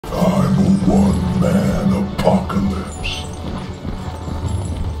apocalypse.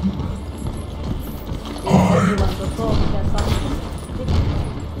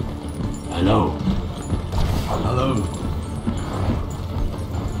 Hello. Hello.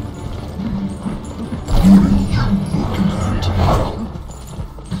 What are you looking at?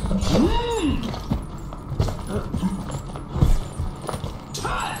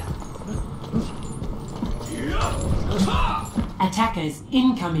 Attackers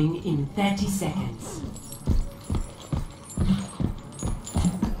incoming in 30 seconds.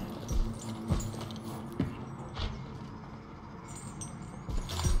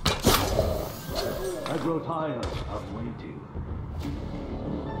 I grow tired of waiting.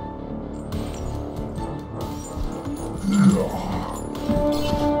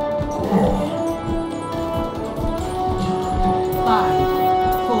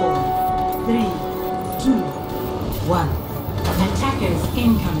 Five, four, three, two, one. Attackers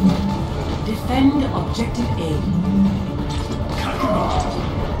incoming. Defend objective A.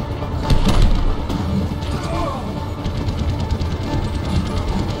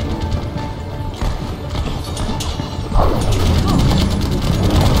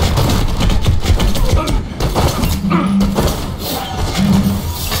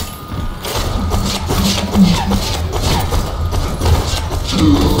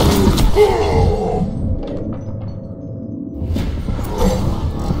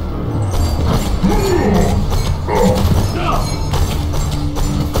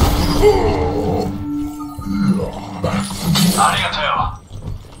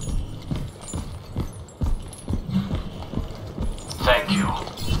 Thank you.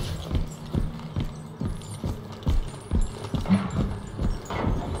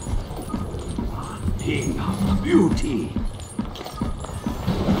 Thing of beauty.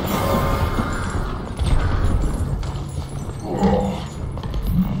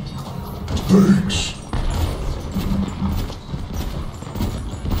 Thanks.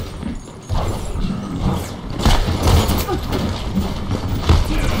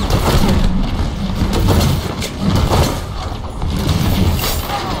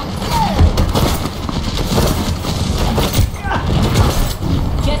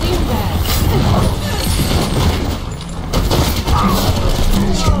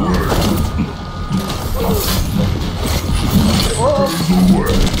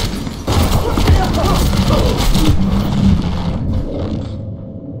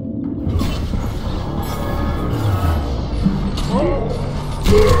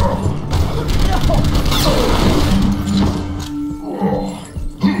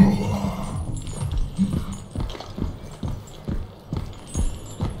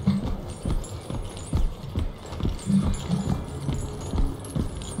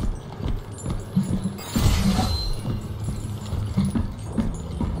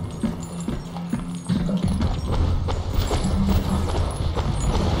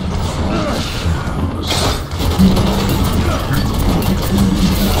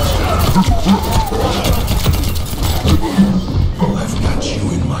 Oh, I've got you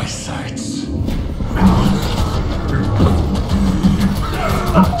in my sights.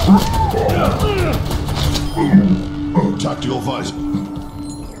 Oh, tactical visor.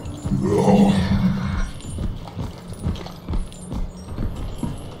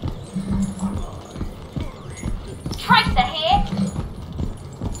 Tracer here.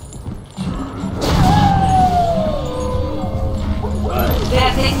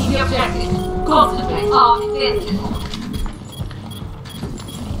 They're taking the objective. Concentrate on defense.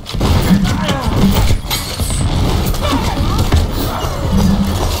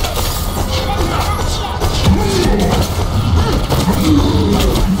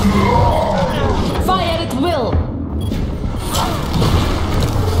 Fire at will!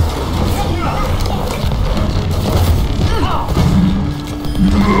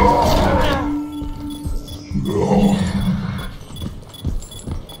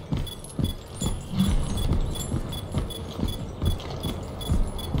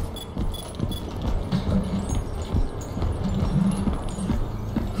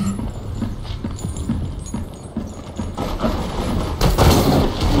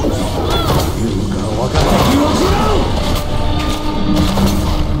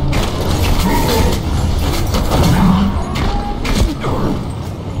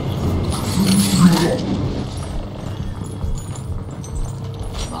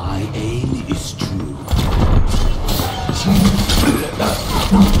 My aim is true.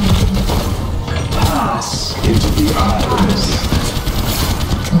 Pass into the iris.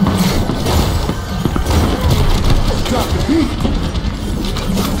 Drop the beat.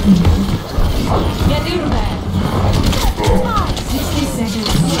 Get in there! 60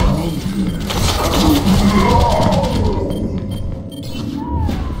 seconds remaining.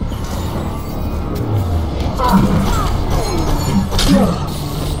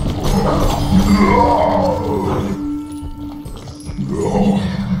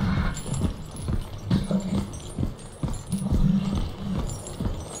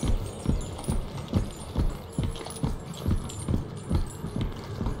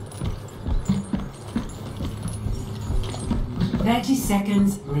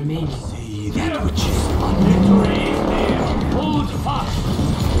 Seconds remaining. See that which is Victory is near. Hold fast.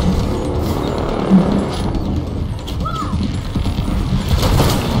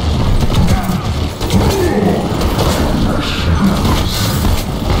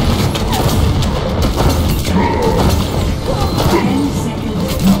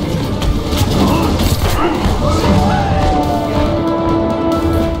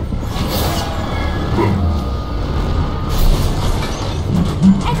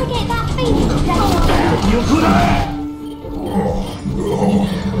 Ever get that feeling? よくない